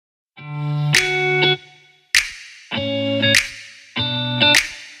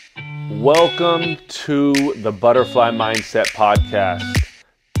Welcome to the Butterfly Mindset Podcast.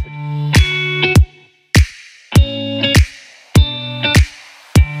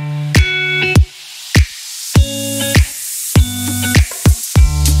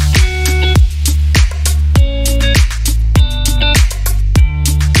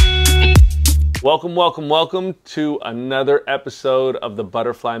 Welcome to another episode of the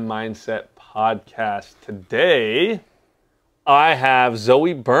Butterfly Mindset Podcast. Today, I have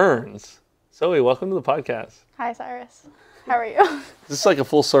Zoe Burns. Zoe, welcome to the podcast. Hi, Cyrus. How are you? Is this like a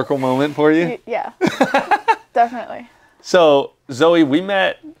full circle moment for you? Yeah, definitely. So, Zoe, we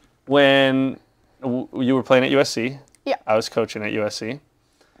met when you were playing at USC. Yeah. I was coaching at USC.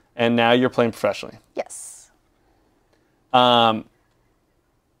 And now you're playing professionally. Yes. I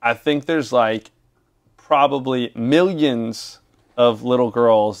think there's like probably millions of little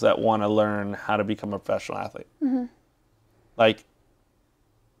girls that want to learn how to become a professional athlete. Mm-hmm. Like,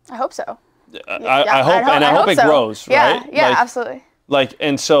 I hope so. I hope it grows, right? Yeah, absolutely. Like,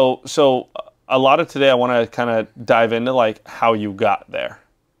 and so a lot of today I want to kind of dive into like how you got there.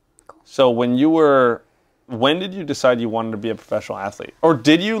 Cool. So when did you decide you wanted to be a professional athlete? Or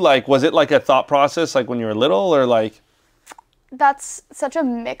did you was it like a thought process like when you were little or like? That's such a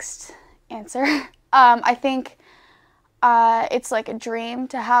mixed answer. I think it's like a dream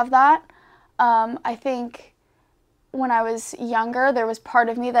to have that. I think when I was younger, there was part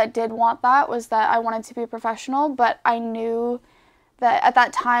of me that did want that, was that I wanted to be a professional, but I knew that at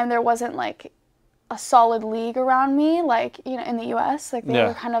that time there wasn't like a solid league around me, like, you know, in the US. Like they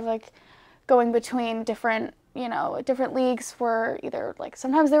were kind of like going between different leagues were either like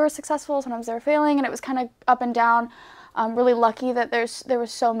sometimes they were successful, sometimes they were failing, and it was kind of up and down. I'm really lucky that there were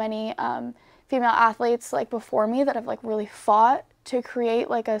so many female athletes like before me that have like really fought to create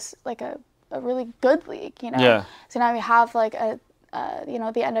like a really good league, you know. Yeah. So now we have like the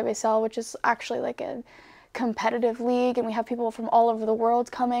NWSL, which is actually like a competitive league, and we have people from all over the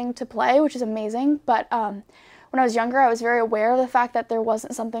world coming to play, which is amazing. But when I was younger, I was very aware of the fact that there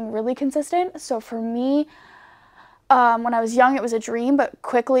wasn't something really consistent. So for me, when I was young, it was a dream, but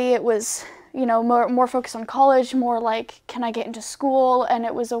quickly it was, you know, more focused on college, more like, can I get into school? And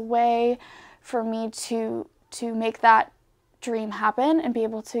it was a way for me to make that dream happen and be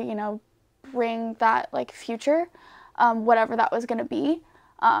able to, you know, bring that like future, whatever that was going to be.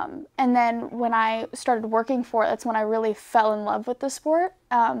 And then when I started working for it, that's when I really fell in love with the sport.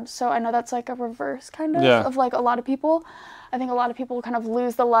 So I know that's like a reverse kind of like a lot of people. I think a lot of people kind of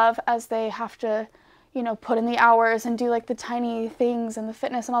lose the love as they have to, you know, put in the hours and do like the tiny things and the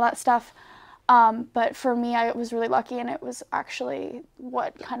fitness and all that stuff. But for me, I was really lucky, and it was actually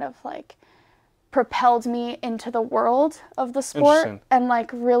what kind of like propelled me into the world of the sport and like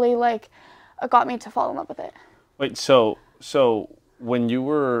really like got me to fall in love with it. Wait, so when you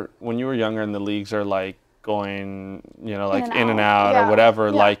were younger and the leagues are like going, you know, like in and out or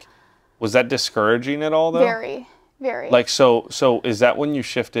whatever, like was that discouraging at all though? Very. Like so is that when you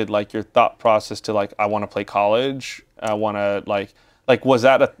shifted like your thought process to like I want to play college? I want to like was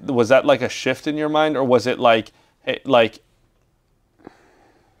that like a shift in your mind, or was it like hey, like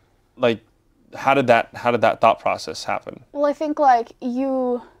how did that thought process happen? Well, I think like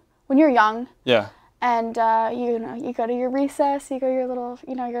when you're young, and you know, you go to your recess, you go your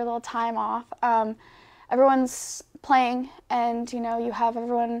little time off. Everyone's playing, and you know, you have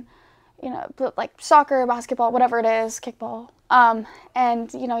everyone, you know, like soccer, basketball, whatever it is, kickball,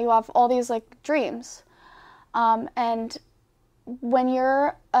 and you know, you have all these like dreams, and when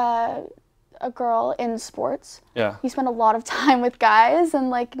you're a girl in sports, you spend a lot of time with guys, and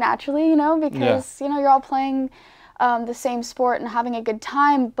like naturally, you know, because you know, you're all playing the same sport and having a good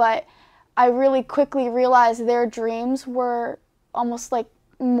time. But I really quickly realized their dreams were almost like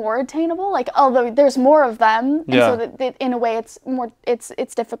more attainable, like although there's more of them, and so that in a way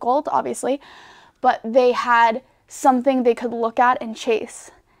it's difficult, obviously, but they had something they could look at and chase,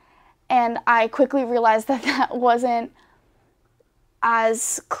 and I quickly realized that wasn't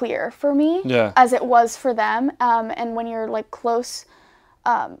as clear for me as it was for them. And when you're like close,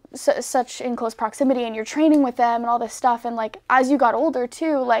 such in close proximity, and you're training with them and all this stuff, and like as you got older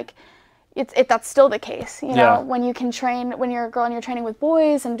too, like that's still the case, you know, when you can train, when you're a girl and you're training with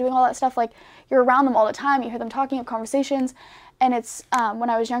boys and doing all that stuff, like you're around them all the time, you hear them talking, have conversations, and it's when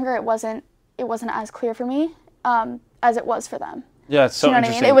I was younger, it wasn't as clear for me as it was for them. Yeah, it's so you know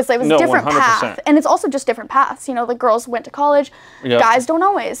interesting. What I mean? It was different 100%. Path, and it's also just different paths. You know, the girls went to college, guys don't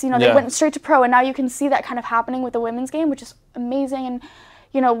always. You know, they went straight to pro, and now you can see that kind of happening with the women's game, which is amazing. And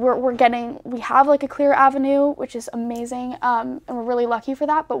you know, we have like a clear avenue, which is amazing, and we're really lucky for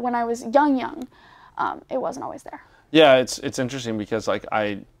that. But when I was young, it wasn't always there. Yeah, it's interesting because like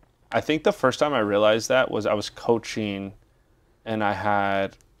I think the first time I realized that was I was coaching, and I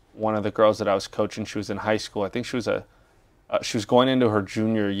had one of the girls that I was coaching. She was in high school. I think she was going into her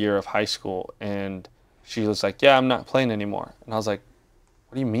junior year of high school, and she was like, "Yeah, I'm not playing anymore." And I was like,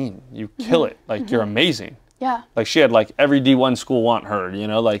 "What do you mean? You kill it! Like you're amazing." Yeah. Like she had like every D1 school want her, you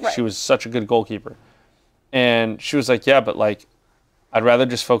know, like Right. she was such a good goalkeeper. And she was like, "Yeah, but like I'd rather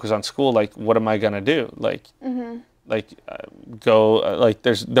just focus on school. Like what am I gonna do? Like go like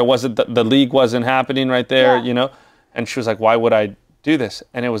there wasn't the league wasn't happening right there, Yeah. you know." And she was like, "Why would I do this?"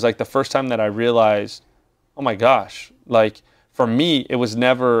 And it was like the first time that I realized, oh my gosh, like for me it was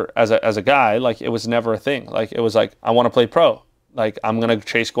never as a guy, like it was never a thing. Like it was like I want to play pro. Like I'm gonna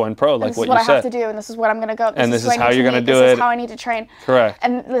chase going pro, like what you said. This is what I have to do, and this is what I'm gonna go. And this is how I need you're to gonna meet, do This it. is how I need to train. Correct.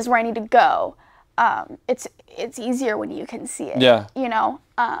 And this is where I need to go. It's easier when you can see it. Yeah. You know.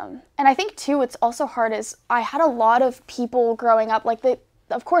 And I think too, it's also hard. Is I had a lot of people growing up, like they,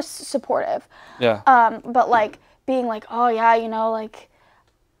 of course, supportive. Yeah. But like being like, oh yeah, you know, like.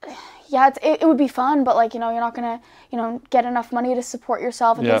 Yeah, it would be fun, but like, you know, you're not gonna, you know, get enough money to support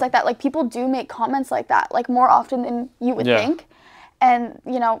yourself and things like that. Like people do make comments like that, like more often than you would think. And,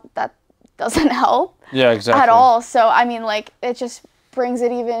 you know, that doesn't help at all. So, I mean, like, it just brings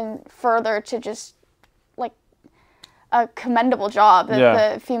it even further to just, like, a commendable job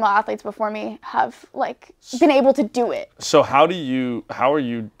that the female athletes before me have, like, been able to do it. So how do you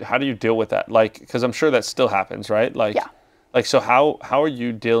deal with that? Like, because I'm sure that still happens, right? Like, like, so how are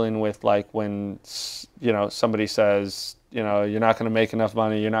you dealing with, like, when, you know, somebody says, you know, you're not going to make enough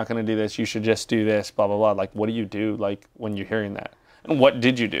money, you're not going to do this, you should just do this, blah, blah, blah. Like, what do you do, like, when you're hearing that? And what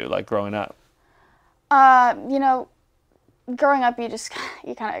did you do, like, growing up? You know, growing up, you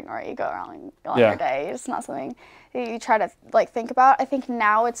kind of ignore it. You go around on your day. It's not something that you try to, like, think about. I think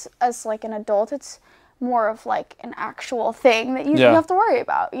now it's, as, like, an adult, it's more of, like, an actual thing that you have to worry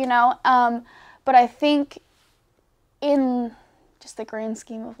about, you know? But I think in just the grand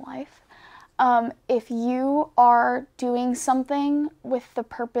scheme of life, if you are doing something with the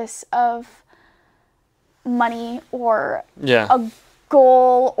purpose of money or a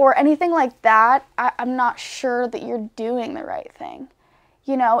goal or anything like that, I'm not sure that you're doing the right thing.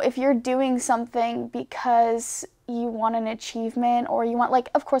 You know, if you're doing something because you want an achievement or you want, like,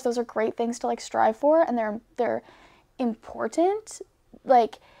 of course those are great things to, like, strive for and they're important.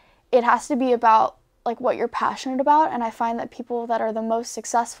 Like, it has to be about, like, what you're passionate about. And I find that people that are the most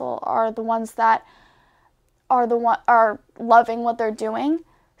successful are the ones that are loving what they're doing.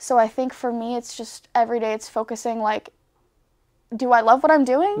 So I think for me, it's just every day it's focusing, like, do I love what I'm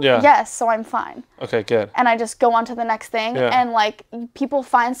doing? Yes, so I'm fine. Okay, good. And I just go on to the next thing. And, like, people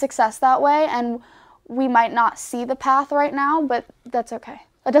find success that way, and we might not see the path right now, but that's okay.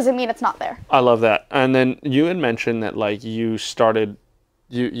 That doesn't mean it's not there. I love that. And then you had mentioned that, like, you started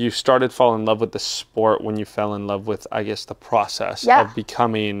falling in love with the sport when you fell in love with, I guess, the process of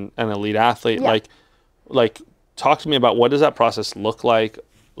becoming an elite athlete. Like, talk to me about what does that process look like?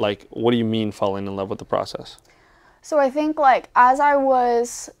 Like, what do you mean falling in love with the process? So I think, like, as I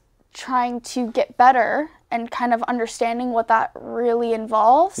was trying to get better and kind of understanding what that really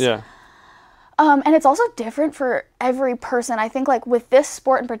involves. And it's also different for every person. I think, like, with this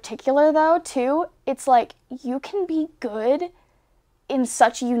sport in particular, though, too, it's like you can be good in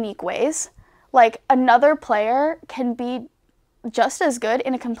such unique ways. Like, another player can be just as good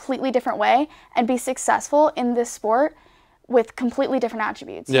in a completely different way and be successful in this sport with completely different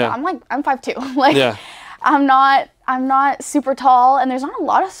attributes. You know, I'm 5'2". Like, I'm not super tall, and there's not a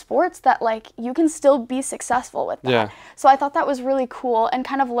lot of sports that, like, you can still be successful with that. So I thought that was really cool, and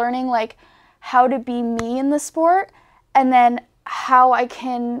kind of learning, like, how to be me in the sport, and then how I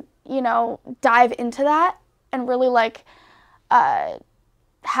can, you know, dive into that and really, like,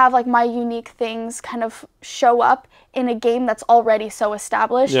 have, like, my unique things kind of show up in a game that's already so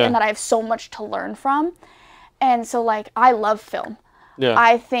established and that I have so much to learn from. And so, like, I love film.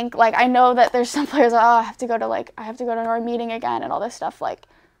 I think, like, I know that there's some players, I have to go to our meeting again and all this stuff. Like,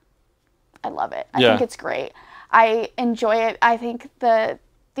 I love it. I think it's great. I enjoy it. I think the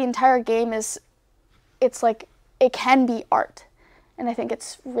entire game it's like, it can be art. And I think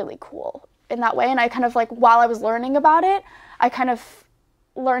it's really cool in that way. And I kind of, like, while I was learning about it, I kind of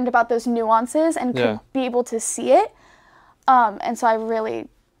learned about those nuances and could be able to see it. And so I really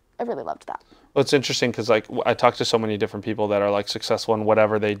loved that. Well, it's interesting because, like, I talk to so many different people that are, like, successful in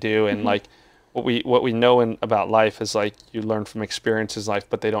whatever they do, and like what we know about life is, like, you learn from experiences in life,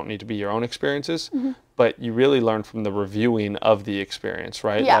 but they don't need to be your own experiences. But you really learn from the reviewing of the experience,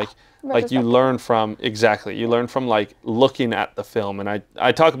 right? Like you learn from you learn from, like, looking at the film, and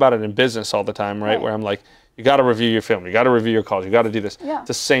I talk about it in business all the time, right? Where I'm like, you got to review your film, you got to review your calls, you got to do this. Yeah. It's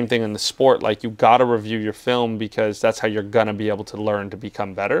the same thing in the sport. Like, you got to review your film because that's how you're going to be able to learn to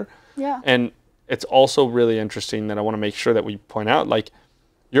become better. Yeah. And it's also really interesting that I want to make sure that we point out, like,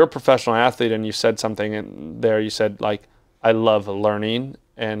 you're a professional athlete, and you said something in there. You said, like, I love learning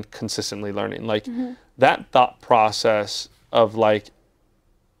and consistently learning. Like, that thought process of, like,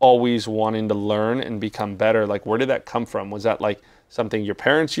 always wanting to learn and become better, like, where did that come from? Was that, like, something your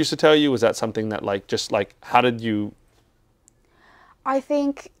parents used to tell you? Was that something that, like, just, like, how did you? I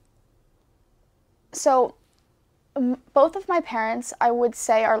think, so both of my parents, I would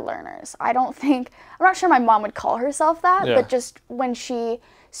say, are learners. I'm not sure my mom would call herself that, Yeah. but just when she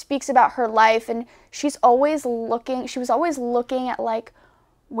speaks about her life, and she was always looking at, like,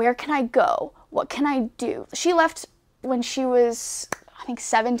 where can I go? What can I do? She left when she was, I think,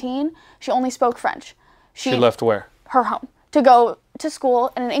 17. She only spoke French. She left where? Her home to go to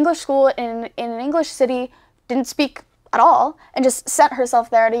school in an English school in an English city, didn't speak at all, and just sent herself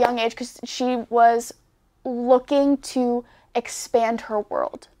there at a young age because she was looking to expand her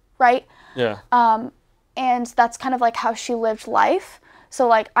world, right? Yeah. And that's kind of like how she lived life. So,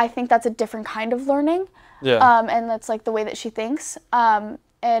 like, I think that's a different kind of learning. Yeah. And that's, like, the way that she thinks. And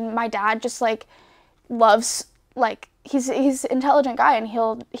my dad just, like, loves, like, he's an intelligent guy,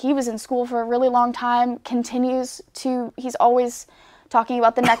 and he was in school for a really long time, he's always talking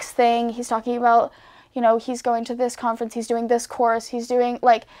about the next thing. He's talking about, you know, he's going to this conference, he's doing this course, he's doing,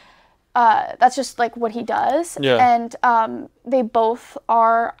 like, that's just, like, what he does. Yeah. And they both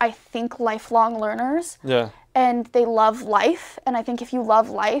are, I think, lifelong learners. Yeah. And they love life. And I think if you love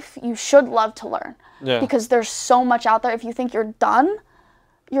life, you should love to learn. Yeah. Because there's so much out there. If you think you're done,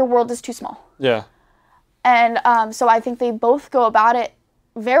 your world is too small. Yeah. And so I think they both go about it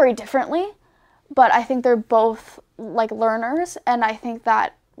very differently. But I think they're both, like, learners. And I think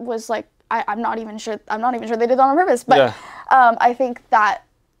that was, like, I'm not even sure they did it on purpose. But Yeah. I think that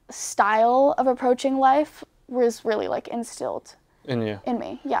style of approaching life was really, like, instilled In you. in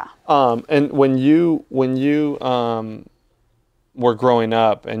me. Yeah. And when you were growing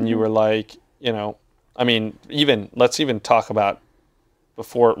up, and you were, like, you know, I mean, let's even talk about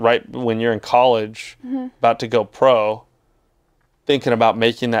before, right when you're in college, about to go pro, thinking about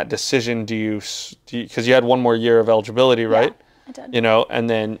making that decision. Do you because you had one more year of eligibility, right? Yeah, I did. You know, and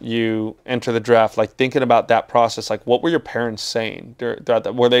then you enter the draft, like, thinking about that process, like, what were your parents saying throughout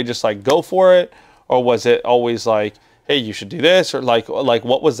that? Were they just like, go for it? Or was it always like, hey, you should do this? Or like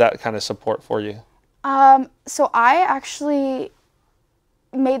what was that kind of support for you? So I actually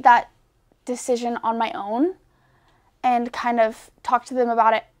made that decision on my own and kind of talked to them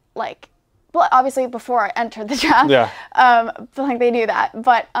about it, like, well, obviously before I entered the draft. Yeah. But, like, they knew that.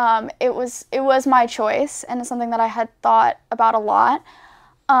 But it was my choice, and it's something that I had thought about a lot.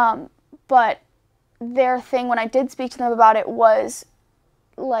 But their thing when I did speak to them about it was,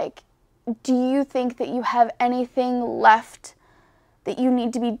 like, do you think that you have anything left that you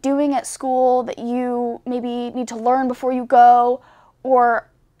need to be doing at school, that you maybe need to learn before you go, or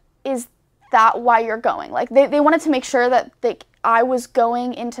is that why you're going? Like, they wanted to make sure that, like, I was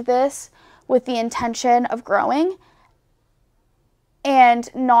going into this with the intention of growing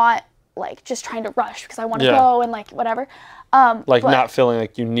and not, like, just trying to rush because I want to go and, like, whatever. Like, not feeling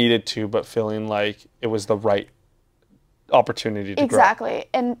like you needed to, but feeling like it was the right opportunity to exactly. grow.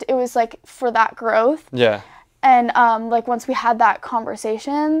 And it was, like, for that growth. Yeah. And, like, once we had that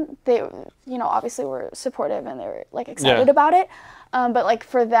conversation, they, you know, obviously were supportive and they were, like, excited about it. But, like,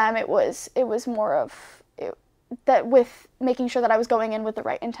 for them, it was more of that, with making sure that I was going in with the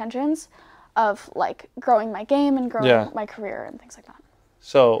right intentions of, like, growing my game and growing my career and things like that.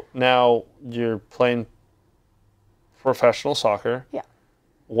 So now you're playing professional soccer. Yeah.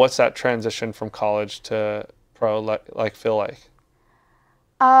 What's that transition from college to pro like feel like?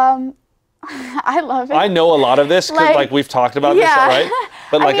 I love it. I know a lot of this because, like, we've talked about this, right?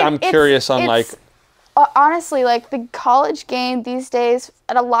 But, like, I'm curious on, like, honestly, like, the college game these days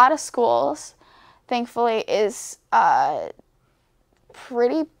at a lot of schools, thankfully, is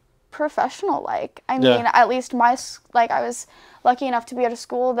pretty professional. Like, I mean, at least I was lucky enough to be at a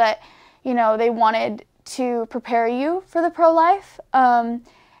school that, you know, they wanted to prepare you for the pro life.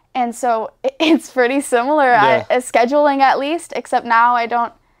 And so it's pretty similar as scheduling, at least, except now I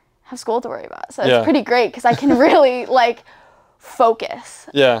don't have school to worry about. So it's pretty great because I can really, like, focus.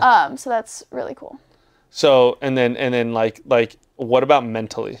 Yeah. So that's really cool. So, and then like what about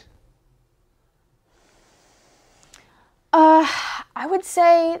mentally? I would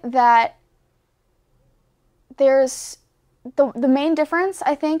say that there's the main difference,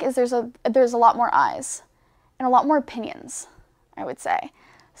 I think, is there's a lot more eyes and a lot more opinions, I would say.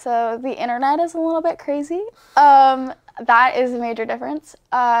 So the internet is a little bit crazy. That is a major difference.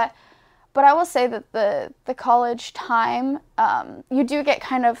 But I will say that the college time, you do get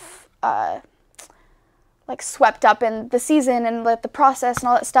kind of like swept up in the season and the process and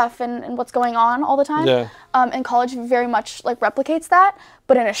all that stuff and what's going on all the time. Yeah. And college very much like replicates that,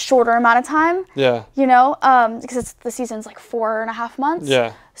 but in a shorter amount of time. Yeah. You know, because the season's like 4.5 months.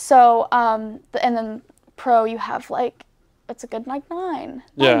 Yeah. So, and then pro, you have like, it's a good like 9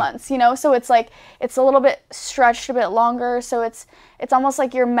 months, you know? So it's like, it's a little bit stretched a bit longer. So it's almost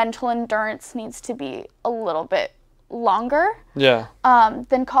like your mental endurance needs to be a little bit longer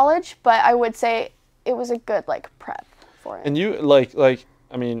than college. But I would say it was a good like prep for it. And you like,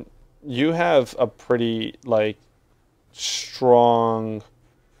 I mean, you have a pretty like strong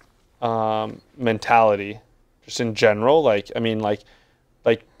mentality just in general. Like, I mean, like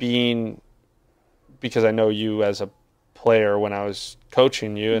being, because I know you as a player when I was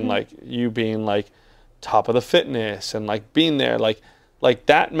coaching you, and like you being like top of the fitness and like being there, like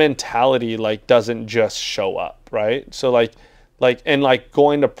that mentality like doesn't just show up, right? So like and like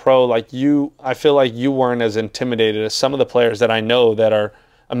going to pro, like I feel like you weren't as intimidated as some of the players that I know that are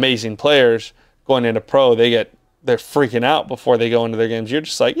amazing players going into pro. They're freaking out before they go into their games. You're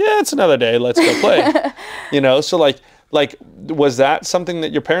just like, yeah, it's another day, let's go play. You know, so like was that something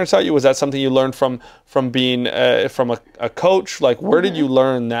that your parents taught you? Was that something you learned from being from a coach? Like, where did you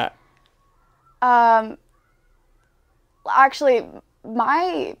learn that? Actually,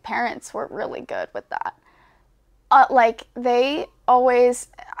 my parents were really good with that. Like, they always,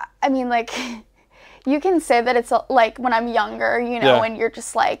 I mean, like, you can say that it's like when I'm younger, you know, and you're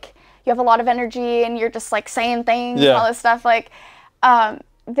just like, you have a lot of energy and you're just like saying things and all this stuff. Like, a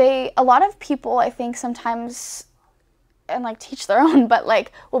lot of people, I think sometimes, and like teach their own, but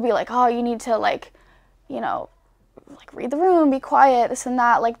like will be like, oh, you need to like, you know, like read the room, be quiet, this and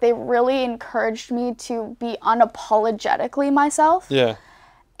that. Like, they really encouraged me to be unapologetically myself. Yeah.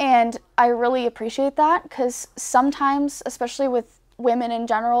 And I really appreciate that, because sometimes, especially with women in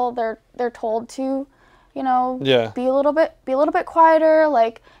general, they're told to, you know, be a little bit quieter.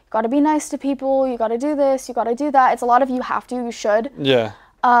 Like, you got to be nice to people. You got to do this. You got to do that. It's a lot of you have to. You should. Yeah.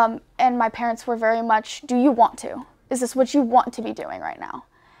 And my parents were very much, do you want to? Is this what you want to be doing right now?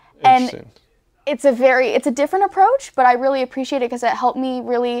 And it's a different approach, but I really appreciate it because it helped me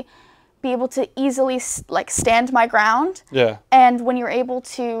really be able to easily like stand my ground. Yeah. And when you're able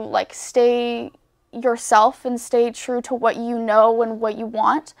to like stay yourself and stay true to what you know and what you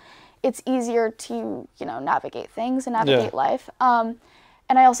want, it's easier to, you know, navigate things and navigate life. And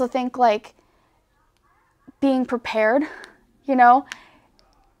I also think like being prepared, you know,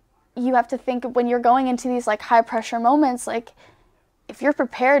 you have to think when you're going into these like high pressure moments, like if you're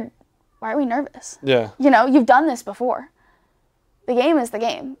prepared, why are we nervous? Yeah. You know, you've done this before. The game is the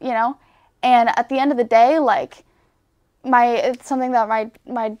game, you know? And at the end of the day, like it's something that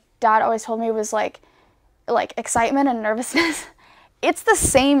my dad always told me was like excitement and nervousness. It's the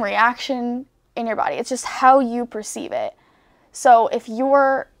same reaction in your body. It's just how you perceive it. So if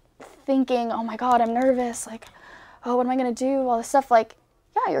you're thinking, oh my God, I'm nervous, like, oh, what am I gonna do? All this stuff, like,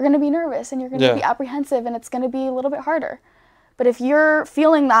 yeah, you're gonna be nervous and you're gonna be apprehensive and it's gonna be a little bit harder. But if you're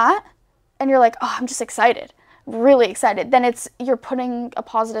feeling that and you're like, oh, I'm just excited, really excited, then you're putting a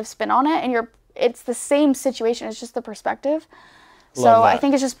positive spin on it, and it's the same situation, it's just the perspective. So I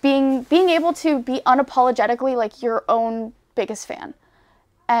think it's just being able to be unapologetically like your own biggest fan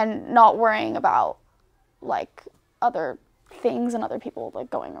and not worrying about like other things and other people like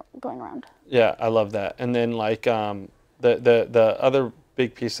going around. Yeah, I love that. And then like the other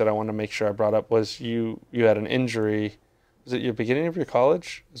big piece that I want to make sure I brought up was you had an injury. Was it your beginning of your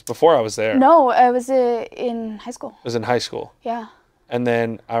college? It was before I was there. No, I was in high school. It was in high school. Yeah. And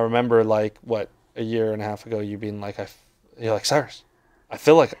then I remember like what, a year and a half ago, you being like, you're like, Cyrus, I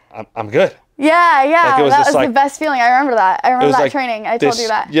feel like I'm good. Yeah, yeah. Like that was like, the best feeling. I remember that. I remember that like training. I told you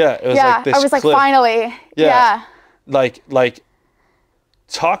that. Yeah, it was like this. I was like, clip. Finally. Yeah. Like,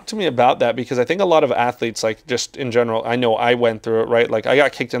 talk to me about that, because I think a lot of athletes, like just in general, I know I went through it, right? Like I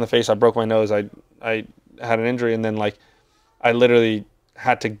got kicked in the face, I broke my nose, I had an injury, and then like I literally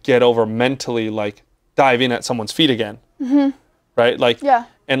had to get over mentally, like diving at someone's feet again. Mm-hmm. Right? Like, yeah.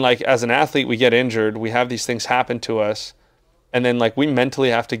 And like as an athlete, we get injured, we have these things happen to us, and then like we mentally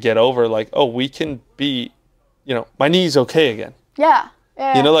have to get over like, oh, we can be, you know, my knee's okay again. Yeah.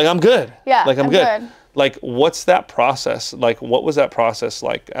 Yeah. You know, like I'm good. Yeah. Like I'm good. Like, what's that process? Like, what was that process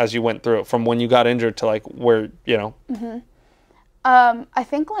like as you went through it, from when you got injured to like where, you know? Mm-hmm. I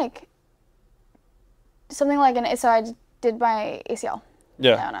think like something like so I did my ACL.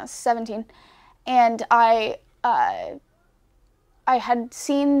 Yeah. When I was 17, and I I had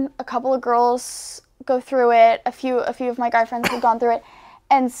seen a couple of girls go through it. A few of my guy friends had gone through it.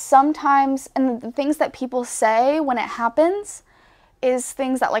 And sometimes, and the things that people say when it happens is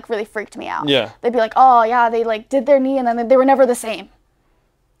things that like really freaked me out. Yeah. They'd be like, oh yeah, they like did their knee and then they were never the same.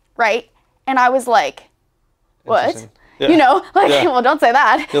 Right? And I was like, what? Yeah. You know, like, well, don't say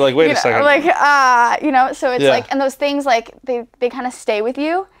that. You're like, wait a second. Like, you know, so it's like, and those things like they kind of stay with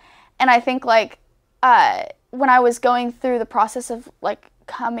you. And I think like, when I was going through the process of like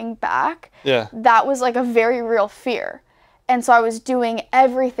coming back, that was like a very real fear. And so I was doing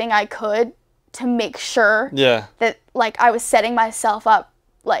everything I could to make sure that like I was setting myself up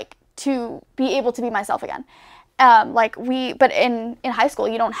like to be able to be myself again. But in high school,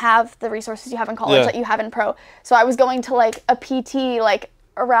 you don't have the resources you have in college that you have in pro. So I was going to like a PT like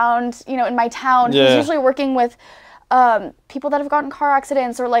around, you know, in my town. Who's usually working with people that have gotten car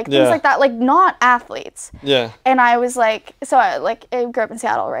accidents or like things like that, like not athletes. Yeah. And I was like, so I grew up in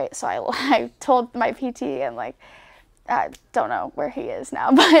Seattle, right? So I told my PT and like, I don't know where he is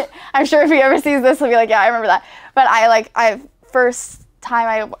now, but I'm sure if he ever sees this, he'll be like, yeah, I remember that. But first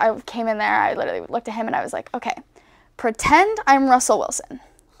time I came in there, I literally looked at him and I was like, okay, pretend I'm Russell Wilson.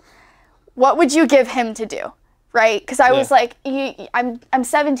 What would you give him to do? Right? Because I was like, I'm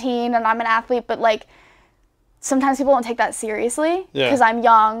 17 and I'm an athlete, but like sometimes people don't take that seriously because I'm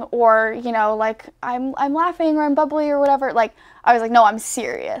young or, you know, like I'm laughing or I'm bubbly or whatever. Like I was like, no, I'm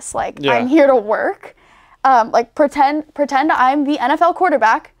serious. Like I'm here to work. Like pretend I'm the NFL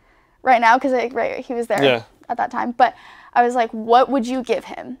quarterback right now because he was there at that time. But I was like, what would you give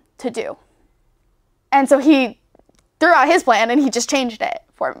him to do? And so he threw out his plan and he just changed it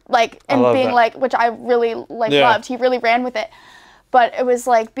for like, and being that. Like, which I really like loved. He really ran with it. But it was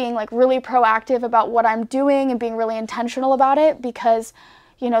like being like really proactive about what I'm doing and being really intentional about it because,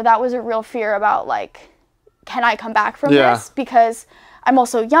 you know, that was a real fear about like, can I come back from this? Because I'm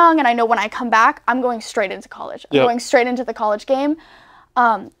also young and I know when I come back, I'm going straight into college. I'm going straight into the college game.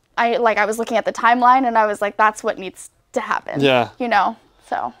 I was looking at the timeline and I was like, that's what needs to happen. Yeah. You know,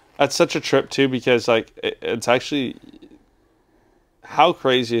 so. That's such a trip too, because like, it's actually, how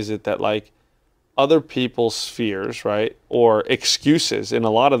crazy is it that like other people's fears, right? Or excuses in a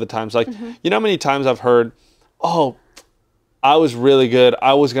lot of the times, like, you know how many times I've heard, oh, I was really good.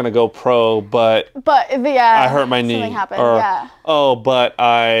 I was going to go pro, but I hurt my knee. Something happened, or, oh, but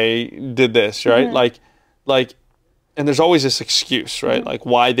I did this, right? Like, and there's always this excuse, right? Like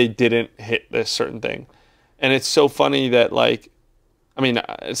why they didn't hit this certain thing. And it's so funny that like, I mean,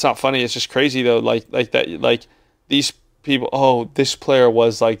 it's not funny. It's just crazy though. Like that, like these people, oh, this player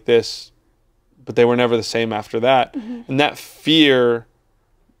was like this, but they were never the same after that. And that fear,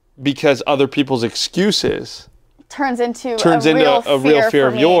 because other people's excuses, turns into a real fear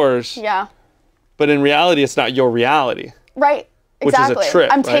of yours. Yeah. But in reality, it's not your reality. Right. Exactly. Which is a trip.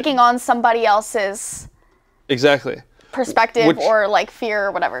 I'm taking on somebody else's perspective or like fear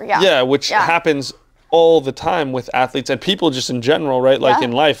or whatever. Yeah. Yeah, which happens all the time with athletes and people just in general, right? Like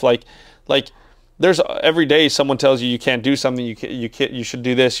in life, like there's every day someone tells you can't do something, you should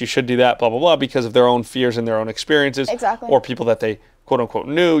do this, you should do that, blah blah blah, because of their own fears and their own experiences, or people that they quote unquote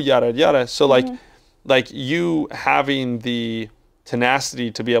knew, yada yada. So like you having the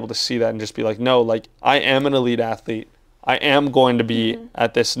tenacity to be able to see that and just be like, no, like I am an elite athlete. I am going to be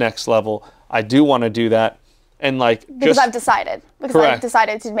at this next level. I do want to do that. And like, because I've decided, I've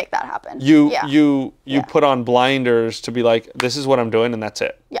decided to make that happen. You put on blinders to be like, this is what I'm doing and that's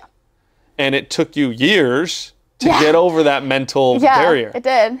it. Yeah. And it took you years to get over that mental barrier. It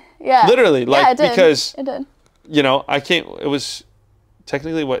did. Yeah. Literally, like, it did. because, it did. You know, it was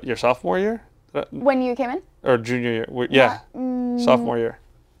technically what, your sophomore year? When you came in? Or junior year. Yeah. Sophomore year.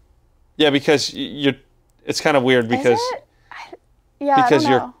 Yeah, because it's kind of weird because. Is it? I don't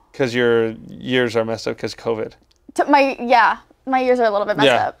know. Because your years are messed up because COVID. My years are a little bit messed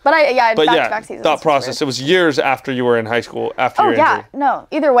up. But back-to-back seasons. Thought process. It was years after you were in high school, after your injury. No.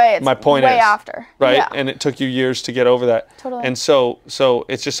 Either way, it's my point way is, after. Right? Yeah. And it took you years to get over that. Totally. And so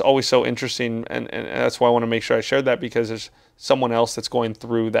it's just always so interesting, and that's why I want to make sure I shared that, because there's someone else that's going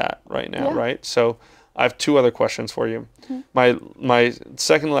through that right now, right? So I have two other questions for you. My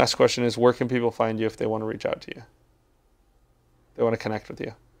second to last question is, where can people find you if they want to reach out to you? They want to connect with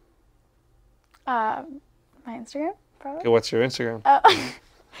you. My Instagram, probably. Okay, what's your Instagram?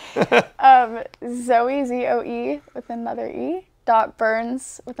 Zoe, Zoe with another E,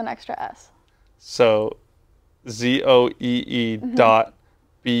 Burns with an extra S. So Zoe dot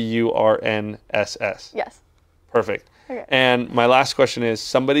BURNSS. Yes. Perfect. Okay. And my last question is,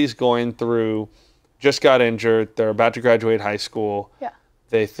 somebody's going through, just got injured, they're about to graduate high school. Yeah.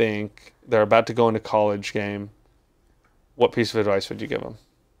 They think they're about to go into college game. what piece of advice would you give them?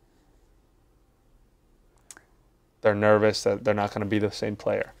 They're nervous that they're not going to be the same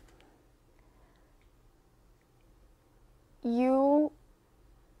player. You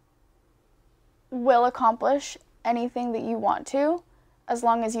will accomplish anything that you want to as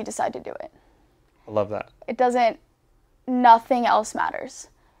long as you decide to do it. I love that. Nothing else matters.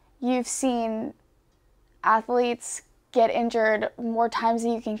 You've seen athletes get injured more times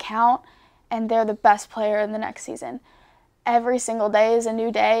than you can count, and they're the best player in the next season. Every single day is a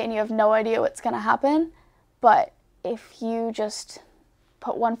new day, and you have no idea what's going to happen. But if you just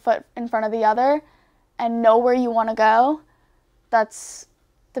put one foot in front of the other and know where you want to go, that's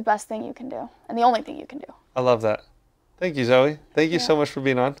the best thing you can do, and the only thing you can do. I love that. Thank you, Zoe. Thank you so much for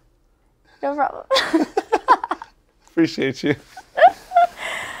being on. No problem. Appreciate you.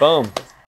 Boom.